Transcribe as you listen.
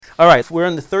All right, we're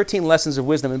in the 13 lessons of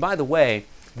wisdom. And by the way,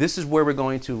 this is where we're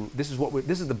going to, this is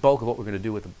the bulk of what we're going to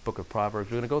do with the book of Proverbs.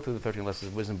 We're going to go through the 13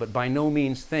 lessons of wisdom, but by no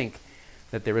means think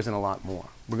that there isn't a lot more.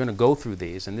 We're going to go through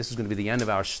these, and this is going to be the end of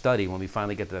our study when we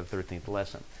finally get to the 13th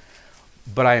lesson.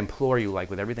 But I implore you, like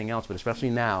with everything else, but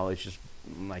especially now, it's just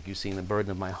like you've seen the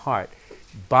burden of my heart.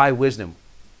 Buy wisdom.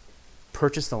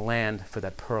 Purchase the land for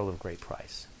that pearl of great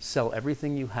price. Sell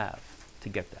everything you have to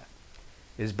get that.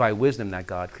 It is by wisdom that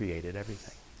God created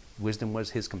everything. Wisdom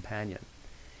was his companion.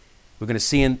 We're going to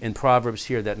see in Proverbs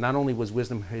here that not only was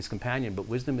wisdom his companion, but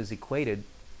wisdom is equated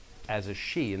as a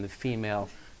she in the female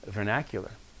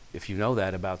vernacular. If you know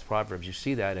that about Proverbs, you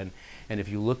see that. And if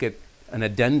you look at an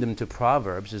addendum to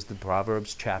Proverbs, is the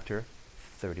Proverbs chapter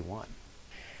 31,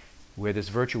 where this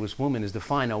virtuous woman is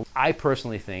defined. Now, I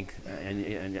personally think,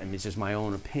 and it's just my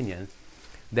own opinion,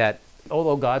 that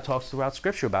although God talks throughout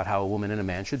Scripture about how a woman and a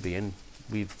man should be, and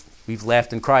we've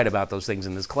laughed and cried about those things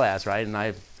in this class, right? And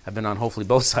I've been on hopefully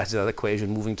both sides of that equation,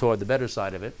 moving toward the better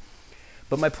side of it.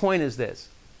 But my point is this.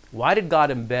 Why did God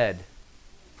embed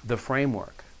the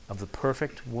framework of the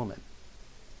perfect woman?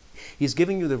 He's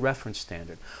giving you the reference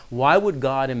standard. Why would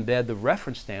God embed the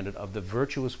reference standard of the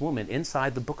virtuous woman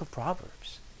inside the book of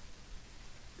Proverbs?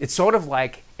 It's sort of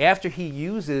like after he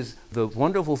uses the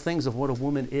wonderful things of what a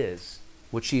woman is,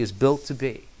 what she is built to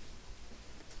be,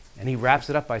 and he wraps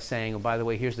it up by saying, oh, by the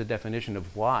way, here's the definition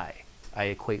of why I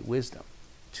equate wisdom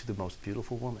to the most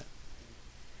beautiful woman.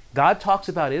 God talks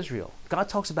about Israel. God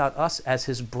talks about us as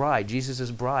his bride, Jesus'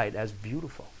 bride, as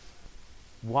beautiful.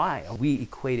 Why are we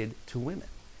equated to women?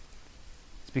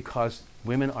 It's because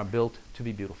women are built to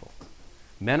be beautiful.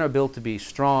 Men are built to be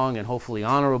strong and hopefully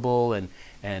honorable and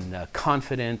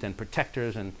confident and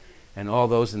protectors and all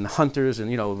those, and the hunters,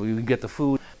 and we get the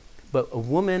food. But a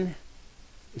woman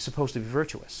is supposed to be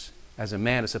virtuous, as a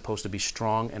man is supposed to be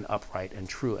strong and upright and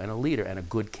true and a leader and a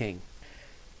good king.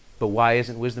 But why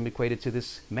isn't wisdom equated to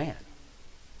this man?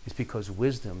 It's because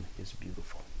wisdom is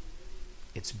beautiful.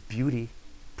 It's beauty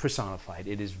personified.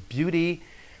 It is beauty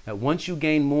that once you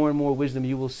gain more and more wisdom,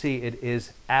 you will see it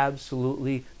is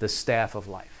absolutely the staff of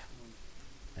life.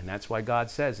 And that's why God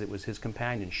says it was his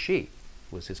companion. She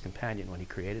was his companion when he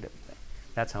created everything.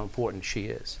 That's how important she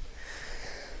is.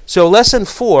 So lesson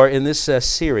 4 in this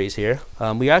series here,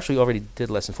 we actually already did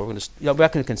lesson 4. We're not going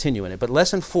to continue in it. But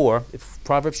lesson 4,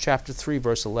 Proverbs chapter 3,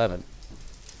 verse 11.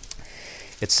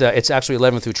 It's actually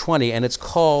 11 through 20, and it's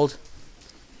called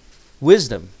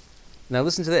wisdom. Now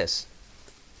listen to this.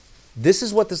 This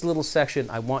is what this little section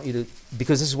I want you to,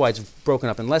 because this is why it's broken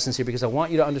up in lessons here, because I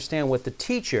want you to understand what the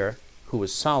teacher, who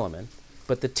is Solomon,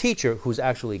 but the teacher, who's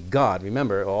actually God.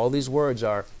 Remember, all these words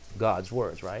are God's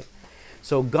words, right?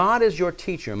 So God is your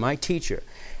teacher, my teacher.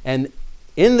 And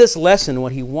in this lesson,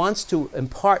 what he wants to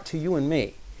impart to you and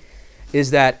me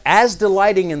is that as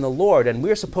delighting in the Lord, and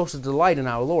we're supposed to delight in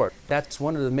our Lord, that's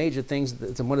one of the major things,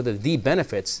 one of the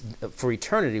benefits for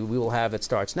eternity we will have that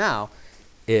starts now,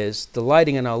 is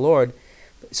delighting in our Lord.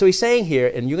 So he's saying here,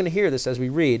 and you're going to hear this as we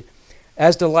read,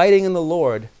 as delighting in the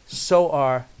Lord, so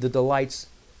are the delights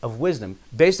of wisdom.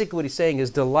 Basically what he's saying is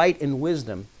delight in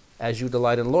wisdom as you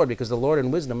delight in the Lord, because the Lord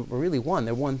and wisdom are really one.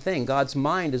 They're one thing. God's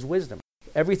mind is wisdom.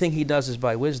 Everything he does is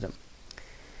by wisdom.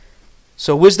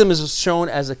 So wisdom is shown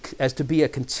as to be a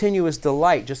continuous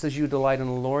delight, just as you delight in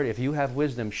the Lord. If you have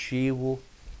wisdom, she will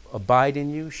abide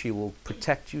in you, she will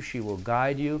protect you, she will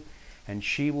guide you, and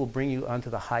she will bring you onto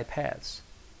the high paths.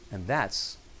 And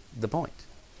that's the point.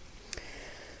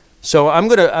 So I'm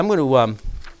going to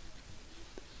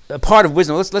a part of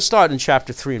wisdom. Let's start in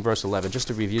chapter 3 and verse 11, just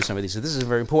to review some of these. So this is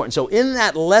very important. So in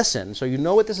that lesson, so you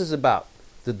know what this is about,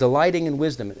 the delighting in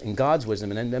wisdom, in God's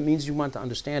wisdom, and that means you want to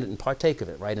understand it and partake of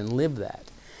it, right, and live that.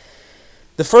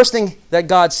 The first thing that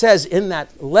God says in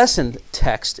that lesson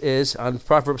text is on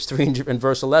Proverbs 3 and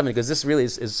verse 11, because this really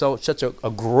is such a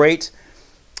great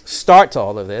start to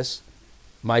all of this.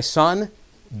 My son,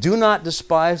 do not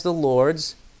despise the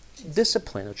Lord's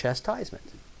discipline or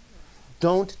chastisement.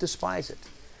 Don't despise it.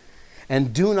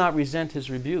 And do not resent his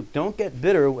rebuke. Don't get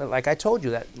bitter. Like I told you,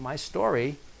 that my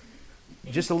story,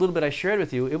 just a little bit I shared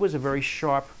with you, it was a very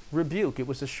sharp rebuke. It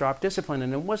was a sharp discipline.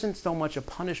 And it wasn't so much a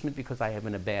punishment because I have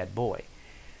been a bad boy.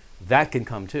 That can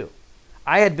come too.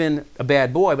 I had been a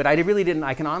bad boy, but I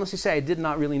can honestly say I did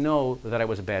not really know that I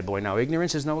was a bad boy. Now,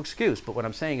 ignorance is no excuse, but what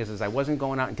I'm saying is I wasn't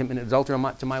going out and committing adultery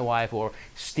to my wife or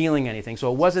stealing anything. So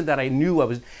it wasn't that I knew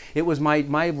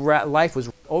my life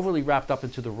was overly wrapped up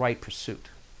into the right pursuit.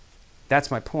 That's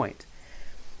my point.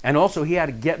 And also, he had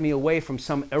to get me away from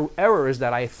some errors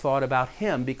that I thought about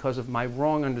him because of my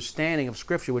wrong understanding of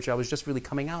Scripture, which I was just really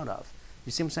coming out of.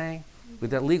 You see what I'm saying?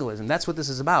 with that legalism. That's what this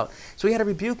is about. So he had to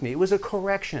rebuke me. It was a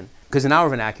correction. Because in our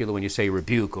vernacular, when you say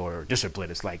rebuke or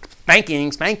discipline, it's like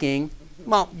spanking.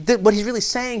 Well, what he's really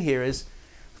saying here is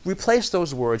replace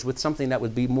those words with something that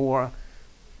would be more,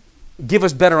 give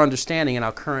us better understanding in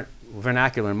our current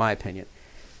vernacular, in my opinion.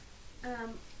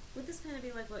 Would this kind of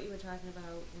be like what you were talking about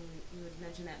when you had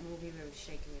mentioned that movie where he was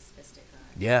shaking his fist at God?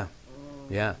 Yeah.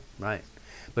 Yeah, right.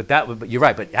 But you're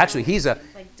right. But actually, he's a...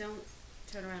 Like, don't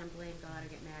turn around and blame God or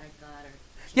get mad at God.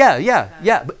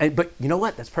 Yeah. But you know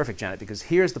what? That's perfect, Janet, because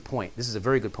here's the point. This is a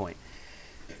very good point.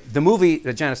 The movie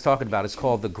that Janet's talking about is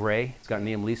called The Grey. It's got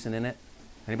Liam Neeson in it.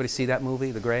 Anybody see that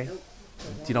movie, The Grey? Nope.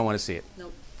 You don't want to see it?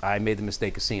 Nope. I made the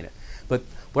mistake of seeing it. But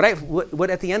what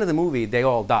at the end of the movie, they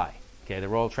all die. Okay,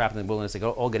 they're all trapped in the wilderness. They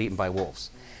all get eaten by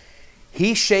wolves.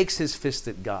 He shakes his fist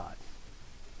at God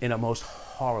in a most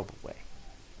horrible way.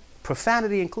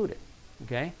 Profanity included,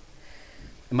 okay?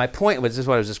 And my point was, this is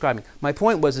what I was describing. My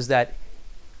point was that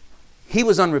he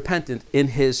was unrepentant in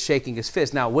his shaking his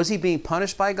fist. Now, was he being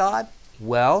punished by God?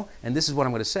 Well, and this is what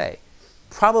I'm going to say,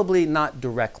 probably not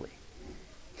directly.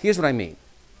 Here's what I mean.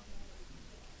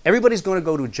 Everybody's going to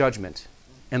go to judgment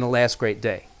in the last great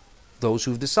day. Those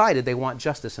who've decided they want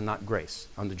justice and not grace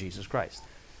under Jesus Christ.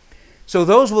 So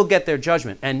those will get their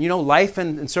judgment. And, life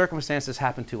and circumstances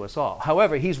happen to us all.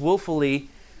 However, he's willfully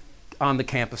on the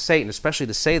camp of Satan, especially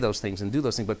to say those things and do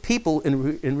those things. But people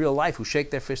in real life who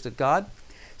shake their fist at God,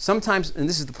 sometimes, and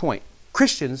this is the point,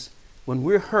 Christians, when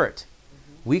we're hurt,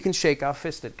 we can shake our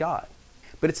fist at God.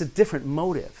 But it's a different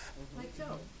motive. Like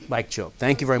Job. Like Job.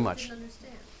 Thank you very much. Didn't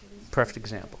understand. It is Perfect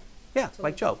example. Yeah, total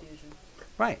like Job. confusion.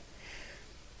 Right.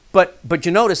 But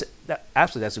you notice,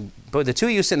 but the two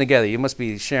of you sitting together, you must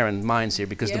be sharing minds here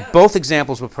because Yeah. both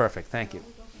examples were perfect. Thank you.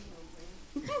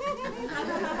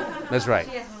 That's right.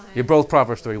 You're both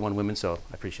Proverbs 31 women, so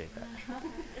I appreciate that.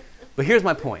 But here's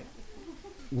my point.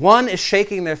 One is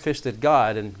shaking their fist at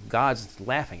God, and God's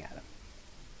laughing at him.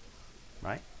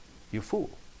 Right? You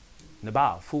fool.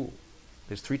 Nabal, fool.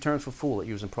 There's 3 terms for fool that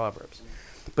use in Proverbs.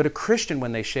 But a Christian,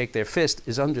 when they shake their fist,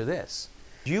 is under this.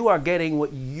 You are getting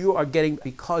what you are getting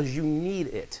because you need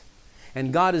it.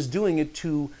 And God is doing it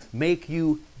to make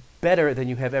you better than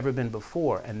you have ever been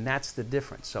before. And that's the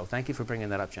difference. So thank you for bringing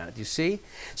that up, Janet. Do you see?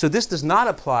 So this does not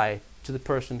apply to the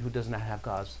person who does not have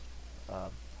God's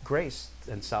grace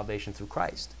and salvation through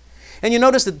Christ. And you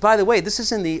notice that, by the way, this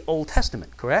is in the Old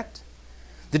Testament, correct?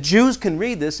 The Jews can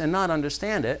read this and not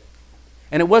understand it.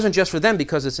 And it wasn't just for them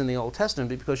because it's in the Old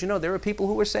Testament, but because, there were people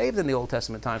who were saved in the Old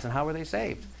Testament times. And how were they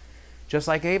saved? Just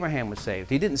like Abraham was saved.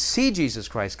 He didn't see Jesus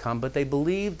Christ come, but they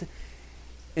believed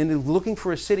in looking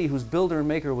for a city whose builder and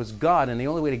maker was God, and the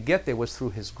only way to get there was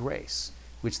through his grace,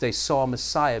 which they saw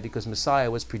Messiah, because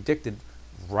Messiah was predicted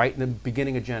right in the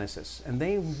beginning of Genesis. And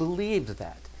they believed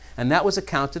that. And that was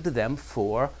accounted to them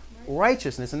for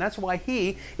righteousness. And that's why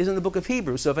he is in the book of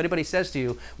Hebrews. So if anybody says to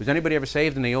you, was anybody ever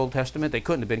saved in the Old Testament? They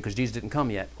couldn't have been because Jesus didn't come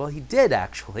yet. Well, he did,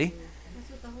 actually. That's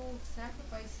what the whole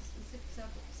sacrificial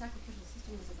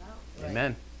system was about. Right.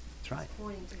 Amen. That's right. It's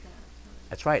pointing to that.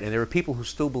 That's right. And there are people who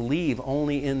still believe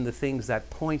only in the things that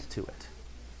point to it.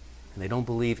 And they don't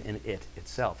believe in it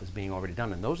itself as being already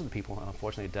done. And those are the people who are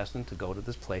unfortunately destined to go to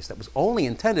this place that was only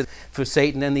intended for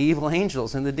Satan and the evil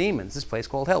angels and the demons, this place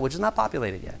called hell, which is not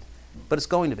populated yet. But it's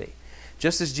going to be.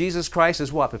 Just as Jesus Christ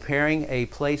is what? Preparing a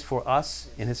place for us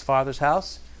in his Father's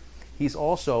house. He's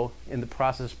also in the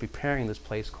process of preparing this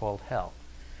place called hell.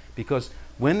 Because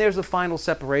when there's a final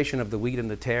separation of the wheat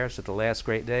and the tares at the last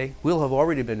great day, we'll have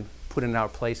already been put in our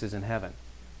places in heaven.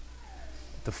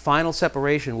 The final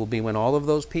separation will be when all of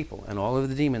those people and all of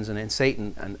the demons and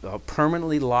Satan are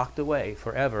permanently locked away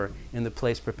forever in the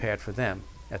place prepared for them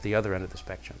at the other end of the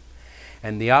spectrum.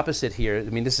 And the opposite here,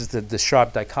 this is the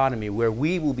sharp dichotomy where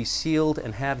we will be sealed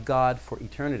and have God for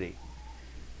eternity.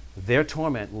 Their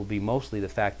torment will be mostly the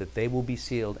fact that they will be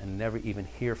sealed and never even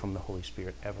hear from the Holy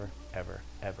Spirit ever, ever,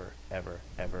 ever, ever,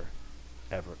 ever,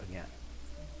 ever again.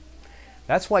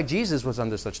 That's why Jesus was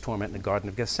under such torment in the Garden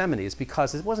of Gethsemane. It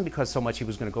wasn't because so much he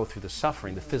was going to go through the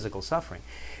suffering, the physical suffering.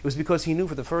 It was because he knew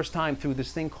for the first time through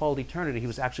this thing called eternity, he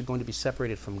was actually going to be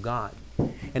separated from God.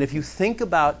 And if you think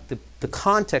about the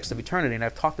context of eternity, and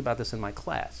I've talked about this in my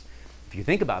class, if you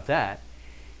think about that,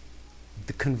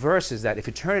 the converse is that if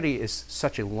eternity is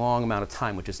such a long amount of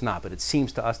time, which it's not, but it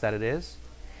seems to us that it is,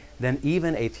 then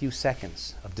even a few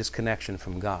seconds of disconnection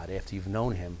from God after you've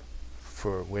known him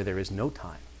for where there is no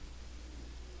time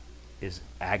is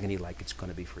agony like it's going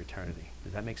to be for eternity.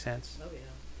 Does that make sense? Oh, yeah.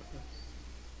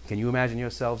 Can you imagine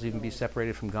yourselves even be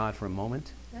separated from God for a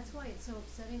moment? That's why it's so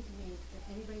upsetting to me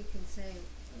that anybody can say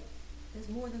there's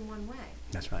more than one way.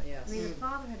 That's right. I mean, the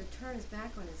Father had to turn his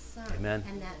back on his Son. Amen.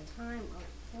 And that time of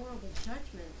horrible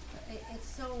judgment. It's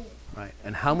so, Right.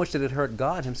 And how much did it hurt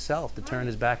God himself to turn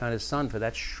his back on his son for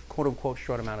that quote-unquote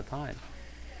short amount of time?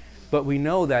 But we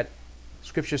know that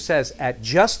Scripture says at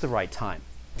just the right time,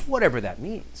 whatever that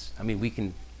means. I mean, we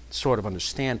can sort of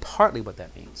understand partly what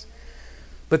that means.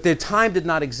 But the time did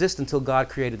not exist until God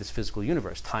created this physical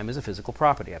universe. Time is a physical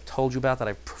property. I've told you about that.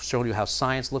 I've shown you how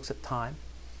science looks at time.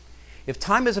 If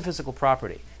time is a physical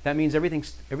property, that means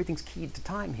everything's keyed to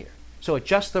time here. So at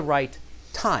just the right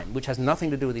time, which has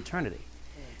nothing to do with eternity,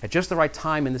 at just the right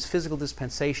time in this physical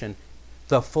dispensation,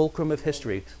 the fulcrum of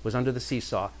history was under the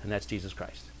seesaw, and that's Jesus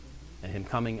Christ. And him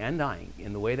coming and dying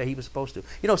in the way that he was supposed to.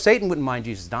 You know, Satan wouldn't mind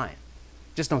Jesus dying.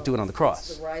 Just don't do it on the cross.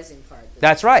 It's the rising part.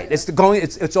 That's right.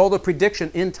 It's all the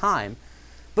prediction in time.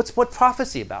 But what's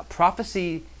prophecy about?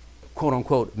 Prophecy, quote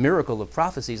unquote, miracle of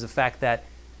prophecy is the fact that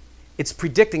it's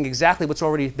predicting exactly what's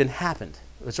already happened.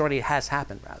 What's already has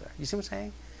happened, rather. You see what I'm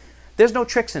saying? There's no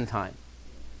tricks in time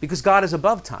because God is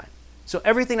above time. So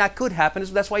everything that could happen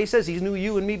that's why he says he knew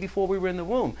you and me before we were in the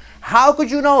womb. How could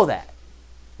you know that?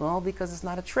 Well, because it's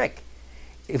not a trick.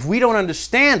 If we don't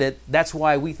understand it, that's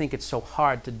why we think it's so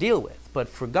hard to deal with. But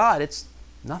for God, it's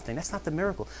nothing. That's not the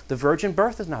miracle. The virgin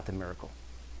birth is not the miracle.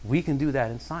 We can do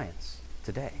that in science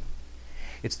today.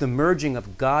 It's the merging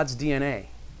of God's DNA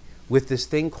with this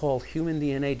thing called human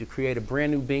DNA to create a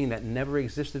brand new being that never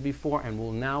existed before and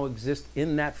will now exist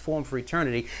in that form for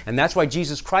eternity. And that's why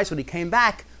Jesus Christ, when he came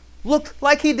back, looked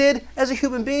like he did as a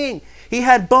human being. He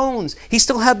had bones. He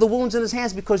still had the wounds in his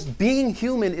hands because being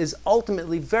human is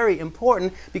ultimately very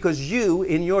important because you,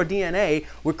 in your DNA,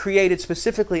 were created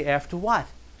specifically after what?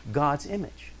 God's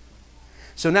image.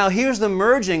 So now here's the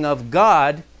merging of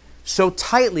God so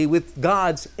tightly with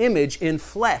God's image in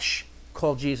flesh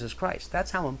called Jesus Christ. That's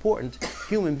how important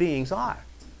human beings are.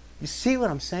 You see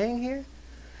what I'm saying here?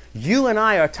 You and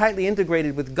I are tightly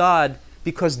integrated with God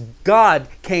because God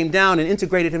came down and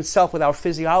integrated himself with our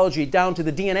physiology down to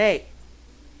the DNA.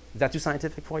 Is that too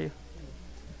scientific for you?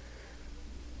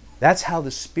 That's how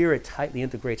the Spirit tightly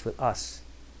integrates with us.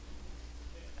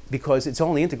 Because it's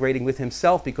only integrating with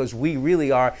himself because we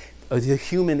really are the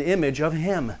human image of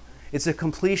him. It's a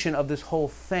completion of this whole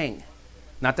thing.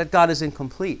 Not that God is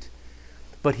incomplete,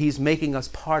 but he's making us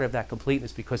part of that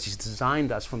completeness because he's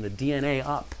designed us from the DNA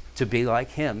up to be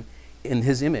like him in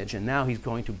his image, and now he's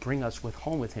going to bring us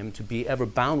home with him to be ever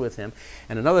bound with him.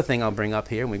 And another thing I'll bring up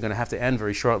here, and we're going to have to end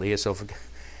very shortly here, so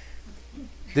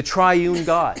the triune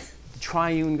God. The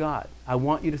triune God. I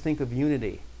want you to think of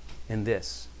unity in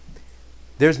this.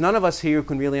 There's none of us here who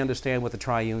can really understand what the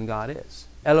triune God is.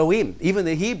 Elohim, even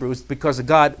the Hebrews, because of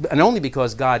God, and only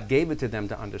because God gave it to them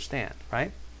to understand,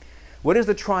 right? What is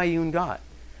the triune God?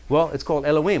 Well, it's called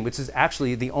Elohim, which is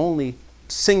actually the only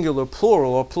singular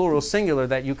plural or plural singular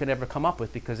that you could ever come up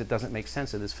with because it doesn't make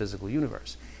sense in this physical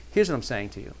universe. Here's what I'm saying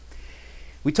to you.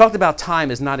 We talked about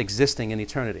time as not existing in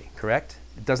eternity, correct?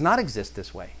 It does not exist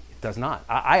this way. It does not.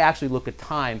 I actually look at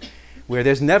time where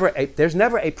there's never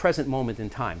a present moment in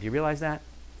time. Do you realize that?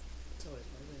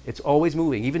 It's always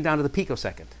moving, even down to the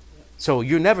picosecond. So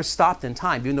you're never stopped in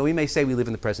time, even though we may say we live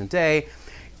in the present day.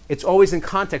 It's always in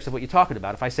context of what you're talking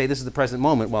about. If I say this is the present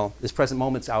moment, well, this present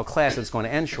moment's our class that's going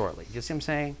to end shortly. You see what I'm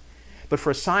saying? But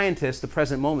for a scientist, the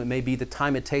present moment may be the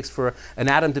time it takes for an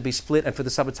atom to be split and for the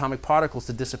subatomic particles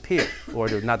to disappear, or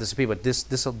to not disappear, but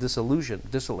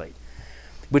dissolate,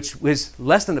 which is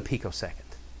less than a picosecond,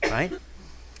 right?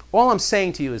 All I'm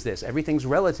saying to you is this: everything's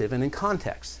relative and in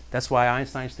context. That's why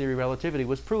Einstein's theory of relativity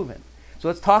was proven. So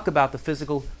let's talk about the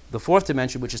physical, the fourth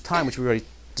dimension, which is time, which we already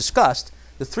discussed,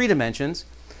 the three dimensions,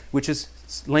 which is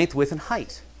length, width, and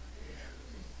height.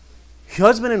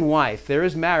 Husband and wife, there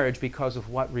is marriage because of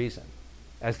what reason?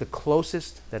 As the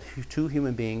closest that two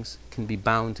human beings can be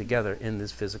bound together in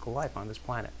this physical life on this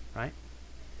planet, right?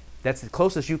 That's the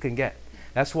closest you can get.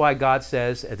 That's why God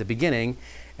says at the beginning,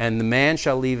 and the man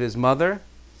shall leave his mother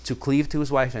to cleave to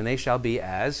his wife, and they shall be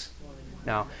as one.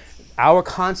 Now, our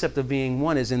concept of being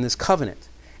one is in this covenant.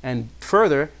 And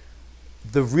further,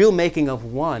 the real making of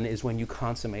one is when you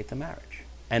consummate the marriage.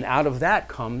 And out of that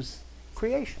comes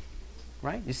creation,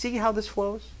 right? You see how this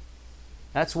flows?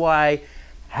 That's why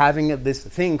having this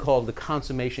thing called the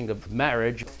consummation of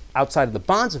marriage outside of the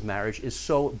bonds of marriage is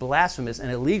so blasphemous and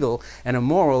illegal and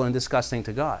immoral and disgusting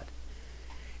to God.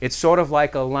 It's sort of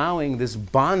like allowing this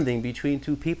bonding between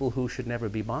two people who should never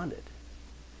be bonded.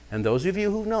 And those of you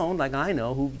who've known, like I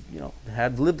know, who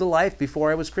had lived a life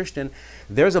before I was Christian,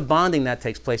 there's a bonding that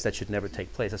takes place that should never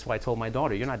take place. That's why I told my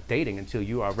daughter, you're not dating until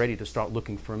you are ready to start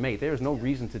looking for a mate. There's no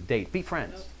reason to date. Be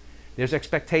friends. Nope. There's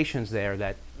expectations there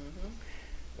that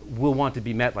will want to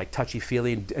be met, like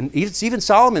touchy-feely. And even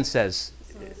Solomon says,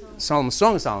 Song of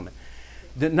Solomon,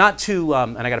 not to,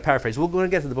 and I got to paraphrase, we're going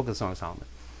to get to the book of the Song of Solomon.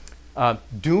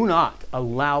 Do not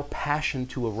allow passion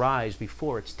to arise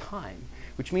before its time,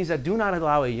 which means that do not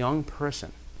allow a young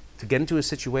person to get into a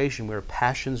situation where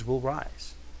passions will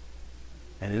rise.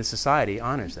 And in society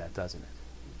honors that, doesn't it?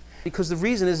 Because the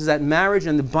reason is that marriage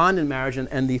and the bond in marriage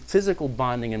and the physical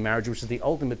bonding in marriage, which is the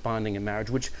ultimate bonding in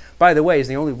marriage, which, by the way, is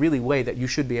the only really way that you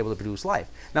should be able to produce life.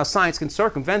 Now, science can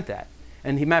circumvent that.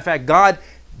 And matter of fact, God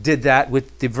did that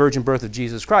with the virgin birth of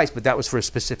Jesus Christ, but that was for a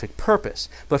specific purpose.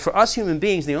 But for us human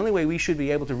beings, the only way we should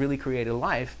be able to really create a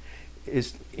life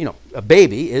is, a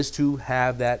baby, is to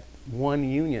have that one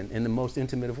union in the most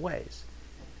intimate of ways.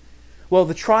 Well,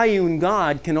 the triune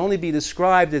God can only be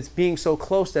described as being so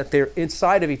close that they're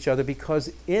inside of each other,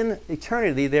 because in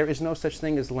eternity there is no such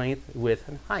thing as length, width,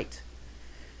 and height.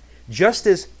 Just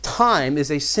as time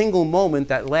is a single moment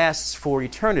that lasts for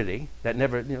eternity, that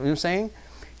never, you know what I'm saying?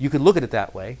 You could look at it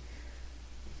that way.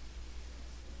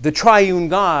 The triune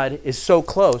God is so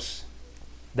close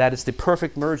that it's the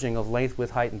perfect merging of length,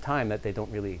 width, height, and time that they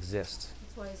don't really exist.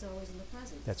 That's why he's always in the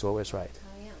present. That's always right.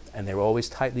 I am. And they were always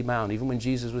tightly bound. Even when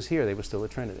Jesus was here, they were still a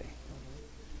Trinity.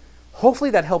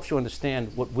 Hopefully that helps you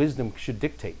understand what wisdom should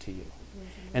dictate to you,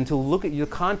 and to look at the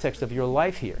context of your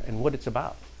life here and what it's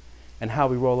about, and how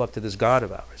we roll up to this God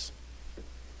of ours.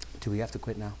 Do we have to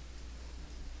quit now?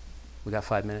 We got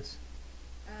 5 minutes?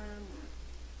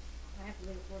 I have to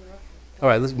leave a quarter up. All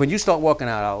right, listen, when you start walking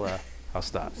out, I'll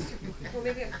stop. Well,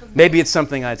 maybe I'll come Maybe it's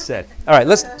something I'd said. All right,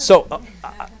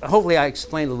 hopefully I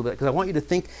explained a little bit, because I want you to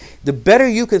think, the better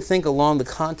you could think along the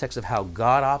context of how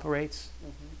God operates,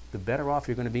 the better off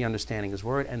you're going to be understanding His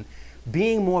Word and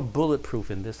being more bulletproof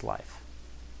in this life.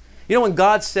 You know, when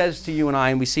God says to you and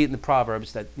I, and we see it in the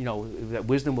Proverbs, that, that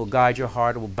wisdom will guide your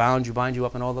heart, it will bind you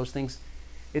up, and all those things,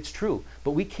 it's true.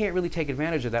 But we can't really take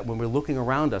advantage of that when we're looking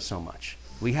around us so much.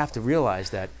 We have to realize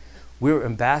that we're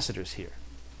ambassadors here,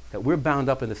 that we're bound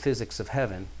up in the physics of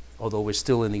heaven, although we're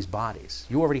still in these bodies.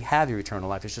 You already have your eternal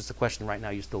life. It's just a question right now,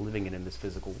 you're still living it in this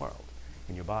physical world,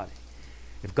 in your body.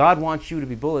 If God wants you to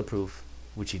be bulletproof,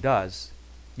 which He does,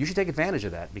 you should take advantage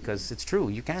of that, because it's true,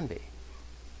 you can be.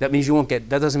 That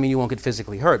doesn't mean you won't get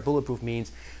physically hurt. Bulletproof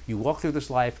means you walk through this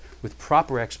life with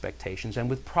proper expectations and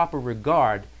with proper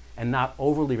regard, and not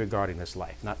overly regarding this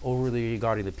life, not overly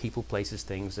regarding the people, places,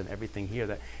 things, and everything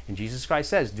here. And Jesus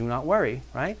Christ says, do not worry,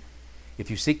 right?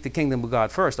 If you seek the kingdom of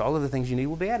God first, all of the things you need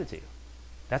will be added to you.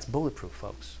 That's bulletproof,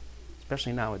 folks,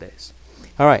 especially nowadays.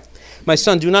 All right. My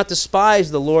son, do not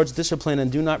despise the Lord's discipline,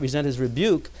 and do not resent His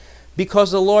rebuke, because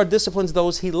the Lord disciplines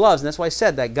those He loves. And that's why I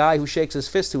said that guy who shakes his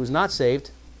fist who is not saved,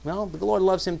 well, the Lord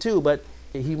loves him too, but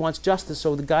He wants justice,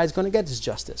 so the guy's going to get his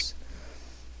justice.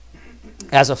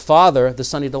 As a father, the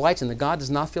son He delights in. The God does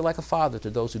not feel like a father to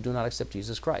those who do not accept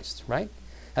Jesus Christ, right?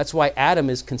 That's why Adam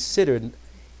is considered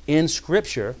in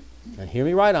Scripture, and hear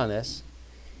me right on this,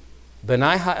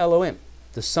 B'nai HaElohim,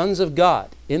 the sons of God,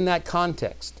 in that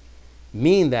context,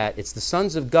 mean that it's the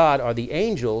sons of God are the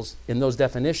angels in those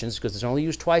definitions, because it's only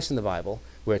used twice in the Bible,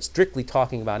 where it's strictly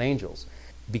talking about angels.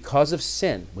 Because of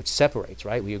sin, which separates,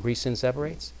 right? We agree sin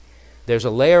separates. There's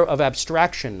a layer of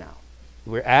abstraction now,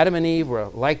 where Adam and Eve were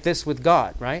like this with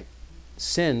God, right?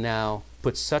 Sin now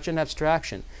puts such an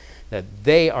abstraction that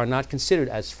they are not considered,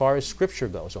 as far as Scripture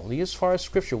goes, only as far as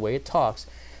Scripture, way it talks,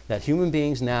 that human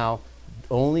beings now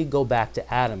only go back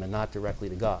to Adam and not directly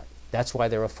to God. That's why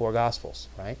there are 4 Gospels,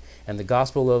 right? And the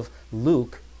Gospel of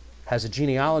Luke has a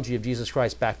genealogy of Jesus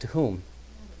Christ back to whom?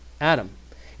 Adam.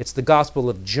 It's the Gospel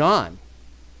of John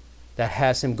that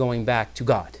has him going back to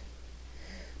God.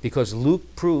 Because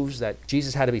Luke proves that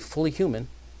Jesus had to be fully human,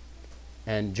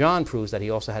 and John proves that He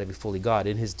also had to be fully God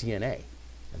in His DNA.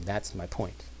 And that's my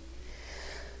point.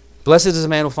 Blessed is the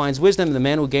man who finds wisdom, and the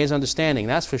man who gains understanding,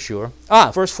 that's for sure.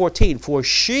 Verse 14, for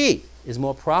she is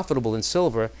more profitable than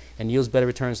silver and yields better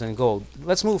returns than gold.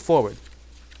 Let's move forward.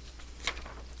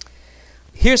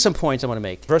 Here's some points I want to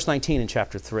make. Verse 19 in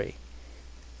chapter 3.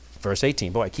 Verse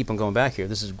 18. Boy, I keep on going back here.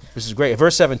 This is great.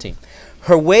 Verse 17.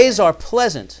 Her ways are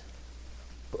pleasant.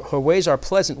 Her ways are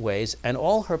pleasant ways, and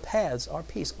all her paths are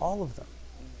peace. All of them.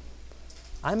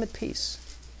 I'm at peace.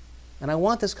 And I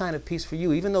want this kind of peace for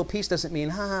you, even though peace doesn't mean,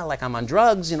 like I'm on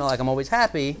drugs, like I'm always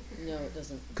happy. No, it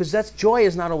doesn't. Because joy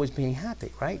is not always being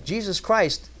happy, right? Jesus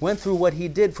Christ went through what He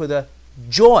did for the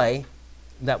joy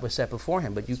that was set before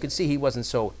Him. But you could see He wasn't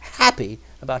so happy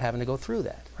about having to go through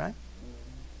that, right?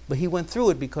 But He went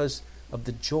through it because of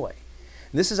the joy.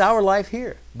 And this is our life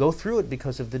here. Go through it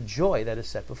because of the joy that is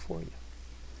set before you.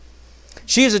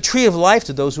 She is a tree of life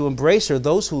to those who embrace her,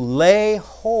 those who lay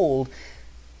hold.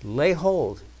 Lay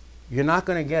hold. You're not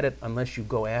going to get it unless you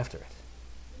go after it.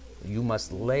 You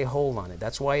must lay hold on it.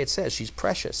 That's why it says she's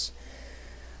precious.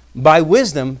 By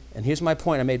wisdom, and here's my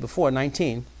point I made before,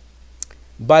 19.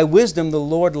 By wisdom the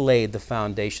Lord laid the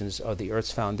foundations of the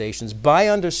earth's foundations. By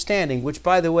understanding, which,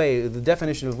 by the way, the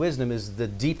definition of wisdom is the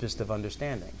deepest of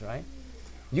understandings, right?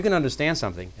 You can understand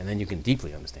something, and then you can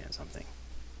deeply understand something.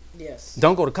 Yes.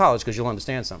 Don't go to college because you'll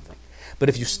understand something. But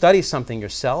if you study something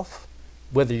yourself,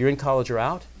 whether you're in college or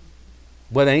out,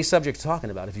 whether any subject you're talking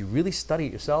about, if you really study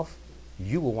it yourself,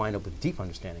 you will wind up with deep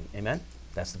understanding. Amen?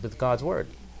 That's with God's Word.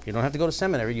 You don't have to go to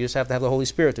seminary. You just have to have the Holy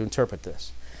Spirit to interpret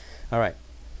this. All right.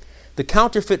 The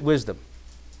counterfeit wisdom.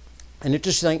 An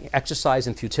interesting exercise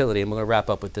in futility, and we're going to wrap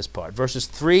up with this part. Chapter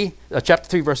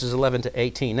 3, verses 11 to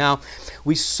 18. Now,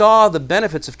 we saw the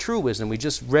benefits of true wisdom. We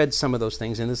just read some of those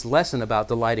things in this lesson about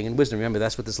delighting in wisdom. Remember,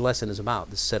 that's what this lesson is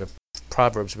about, this set of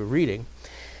Proverbs we're reading.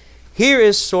 Here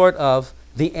is sort of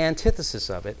the antithesis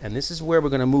of it, and this is where we're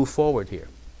going to move forward here.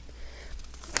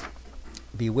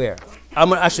 Beware.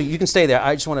 Actually, you can stay there.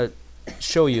 I just want to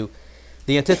show you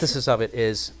the antithesis of it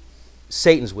is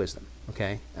Satan's wisdom.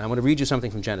 Okay, and I'm going to read you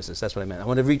something from Genesis. That's what I meant. I'm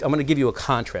going to give you a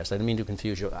contrast. I didn't mean to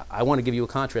confuse you. I want to give you a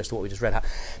contrast to what we just read,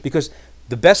 because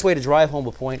the best way to drive home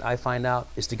a point, I find out,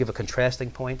 is to give a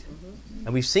contrasting point. Mm-hmm.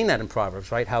 And we've seen that in Proverbs,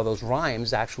 right? How those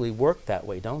rhymes actually work that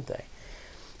way, don't they?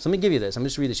 So let me give you this. I'm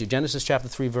just read this to you. Genesis chapter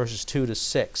 3, verses 2 to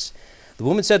 6. The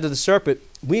woman said to the serpent,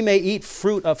 "We may eat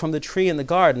fruit from the tree in the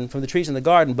garden, from the trees in the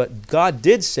garden, but God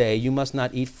did say, you must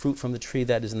not eat fruit from the tree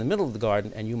that is in the middle of the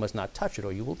garden, and you must not touch it,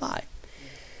 or you will die."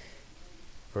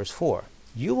 Verse 4,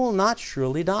 "You will not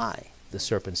surely die," the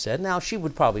serpent said. Now, she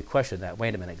would probably question that.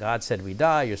 Wait a minute, God said we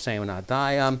die, you're saying we'll not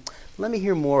die. Let me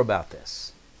hear more about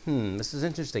this. This is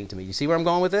interesting to me. You see where I'm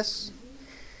going with this?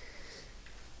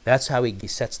 That's how he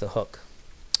sets the hook.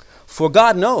 "For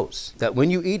God knows that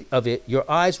when you eat of it, your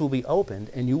eyes will be opened,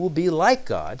 and you will be like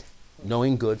God,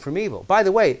 knowing good from evil." By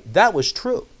the way, that was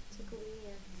true.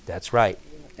 That's right.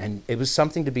 And it was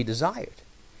something to be desired.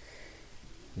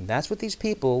 And that's what these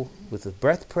people, with the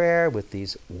breath prayer, with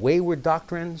these wayward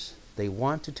doctrines, they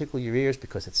want to tickle your ears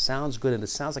because it sounds good and it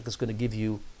sounds like it's going to give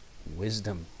you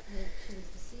wisdom.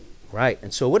 Right.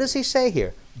 And so what does he say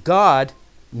here? God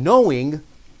knowing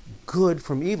good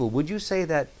from evil. Would you say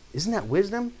that, isn't that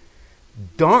wisdom?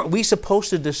 Aren't we supposed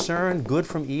to discern good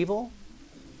from evil?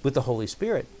 With the Holy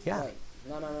Spirit. Yeah. Right.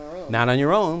 Not on our own. Not on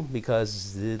your own,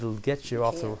 because it'll get you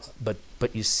off the...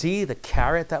 But you see the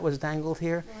carrot that was dangled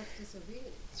here? Well, it's disobedience.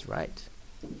 That's right.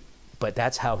 But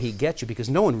that's how he gets you, because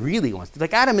no one really wants to.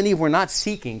 Like Adam and Eve were not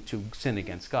seeking to sin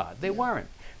against God. They weren't.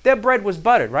 Their bread was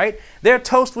buttered, right? Their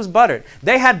toast was buttered.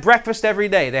 They had breakfast every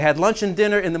day. They had lunch and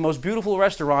dinner in the most beautiful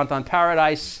restaurant on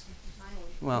Paradise.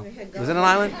 Well, was it an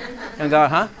island? And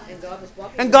God, huh?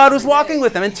 And God was walking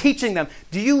with them and teaching them.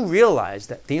 Do you realize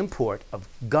that the import of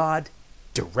God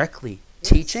directly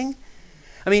teaching?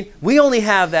 I mean, we only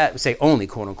have that, say only,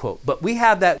 quote unquote, but we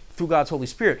have that through God's Holy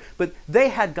Spirit. But they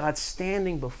had God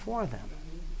standing before them.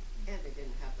 And they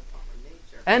didn't have the proper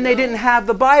nature. And they didn't have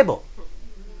the Bible.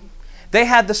 They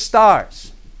had the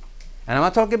stars. And I'm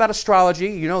not talking about astrology,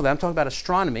 you know that. I'm talking about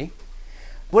astronomy.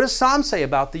 What does Psalm say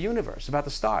about the universe, about the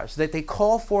stars? That they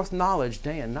call forth knowledge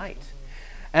day and night.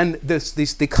 And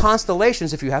the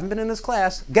constellations, if you haven't been in this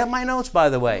class, get my notes, by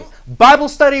the way.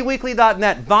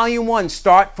 BibleStudyWeekly.net, Volume 1,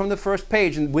 start from the first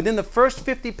page. And within the first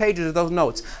 50 pages of those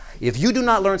notes, if you do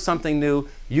not learn something new,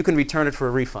 you can return it for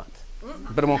a refund.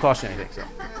 But it won't cost you anything. So.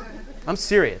 I'm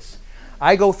serious.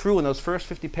 I go through in those first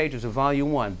 50 pages of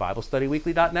Volume 1,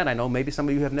 BibleStudyWeekly.net. I know maybe some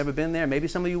of you have never been there. Maybe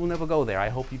some of you will never go there. I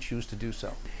hope you choose to do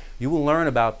so. You will learn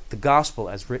about the gospel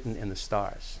as written in the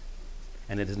stars.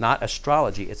 And it is not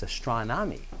astrology, it's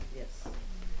astronomy. Yes.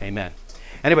 Amen.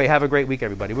 Anyway, have a great week,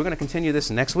 everybody. We're going to continue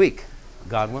this next week,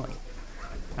 God willing.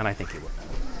 And I think you will.